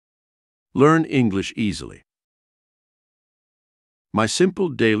Learn English easily. My simple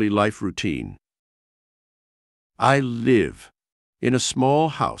daily life routine. I live in a small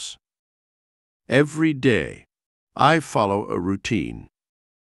house. Every day, I follow a routine.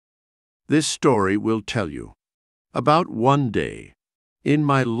 This story will tell you about one day in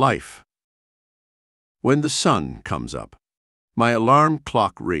my life. When the sun comes up, my alarm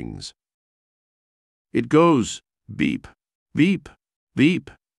clock rings. It goes beep, beep, beep.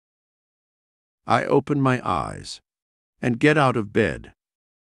 I open my eyes and get out of bed.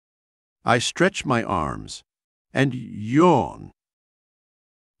 I stretch my arms and yawn.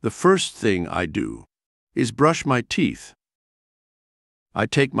 The first thing I do is brush my teeth. I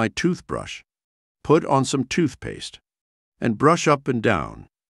take my toothbrush, put on some toothpaste, and brush up and down,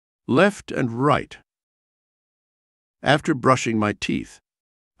 left and right. After brushing my teeth,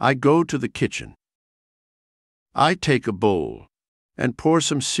 I go to the kitchen. I take a bowl and pour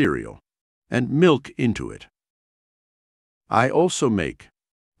some cereal and milk into it. I also make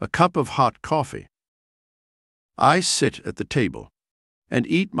a cup of hot coffee. I sit at the table and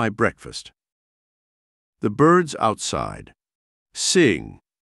eat my breakfast. The birds outside sing,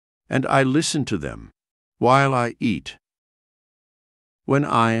 and I listen to them while I eat. When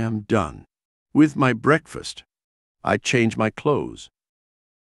I am done with my breakfast, I change my clothes.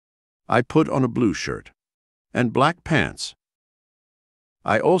 I put on a blue shirt and black pants.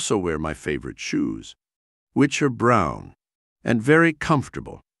 I also wear my favorite shoes, which are brown and very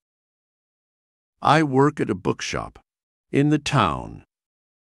comfortable. I work at a bookshop in the town.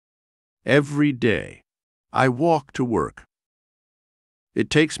 Every day, I walk to work.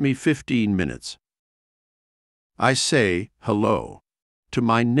 It takes me 15 minutes. I say hello to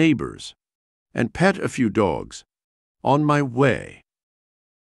my neighbors and pet a few dogs on my way.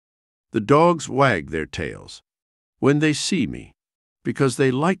 The dogs wag their tails when they see me because they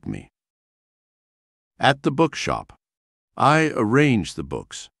like me. At the bookshop, I arrange the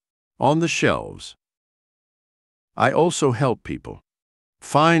books on the shelves. I also help people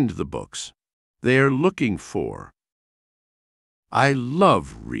find the books they are looking for. I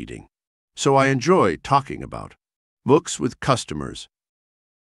love reading, so I enjoy talking about books with customers.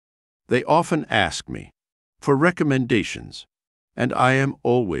 They often ask me for recommendations, and I am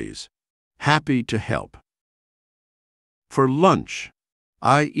always happy to help. For lunch,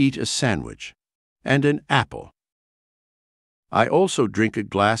 I eat a sandwich and an apple. I also drink a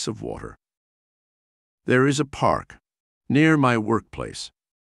glass of water. There is a park near my workplace.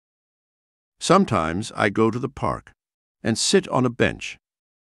 Sometimes I go to the park and sit on a bench.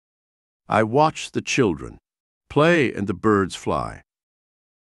 I watch the children play and the birds fly.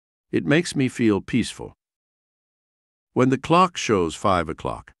 It makes me feel peaceful. When the clock shows 5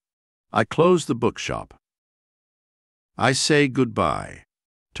 o'clock, I close the bookshop. I say goodbye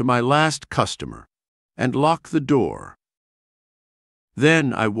to my last customer and lock the door.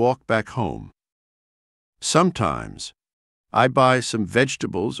 Then I walk back home. Sometimes I buy some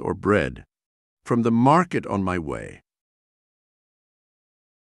vegetables or bread from the market on my way.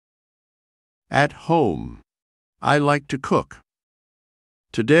 At home, I like to cook.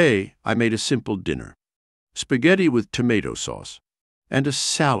 Today, I made a simple dinner: spaghetti with tomato sauce and a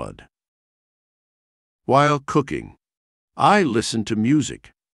salad. While cooking, I listen to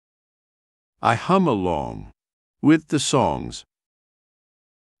music. I hum along with the songs.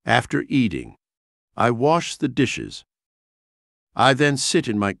 After eating, I wash the dishes. I then sit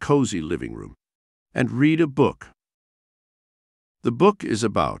in my cozy living room and read a book. The book is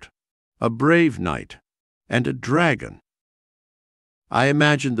about a brave knight and a dragon. I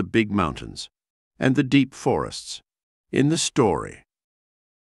imagine the big mountains and the deep forests in the story.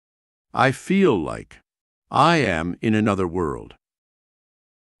 I feel like I am in another world.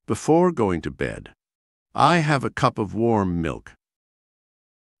 Before going to bed, I have a cup of warm milk.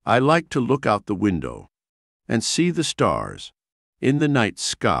 I like to look out the window and see the stars in the night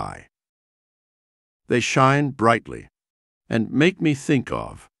sky. They shine brightly and make me think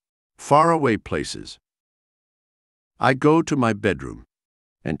of faraway places. I go to my bedroom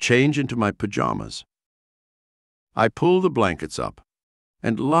and change into my pajamas. I pull the blankets up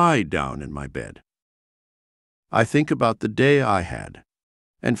and lie down in my bed. I think about the day I had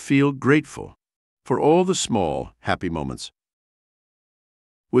and feel grateful for all the small, happy moments.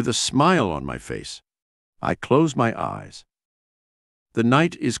 With a smile on my face, I close my eyes. The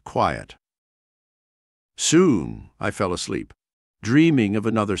night is quiet. Soon I fell asleep, dreaming of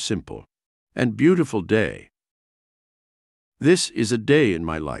another simple and beautiful day. This is a day in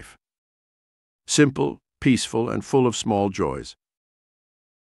my life. Simple, peaceful, and full of small joys.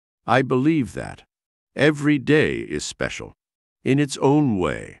 I believe that every day is special in its own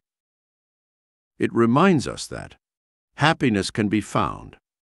way. It reminds us that happiness can be found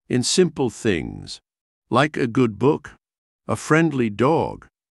in simple things, like a good book, a friendly dog,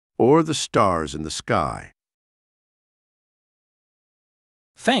 or the stars in the sky.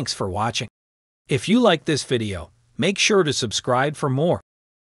 Thanks for watching. If you like this video, make sure to subscribe for more.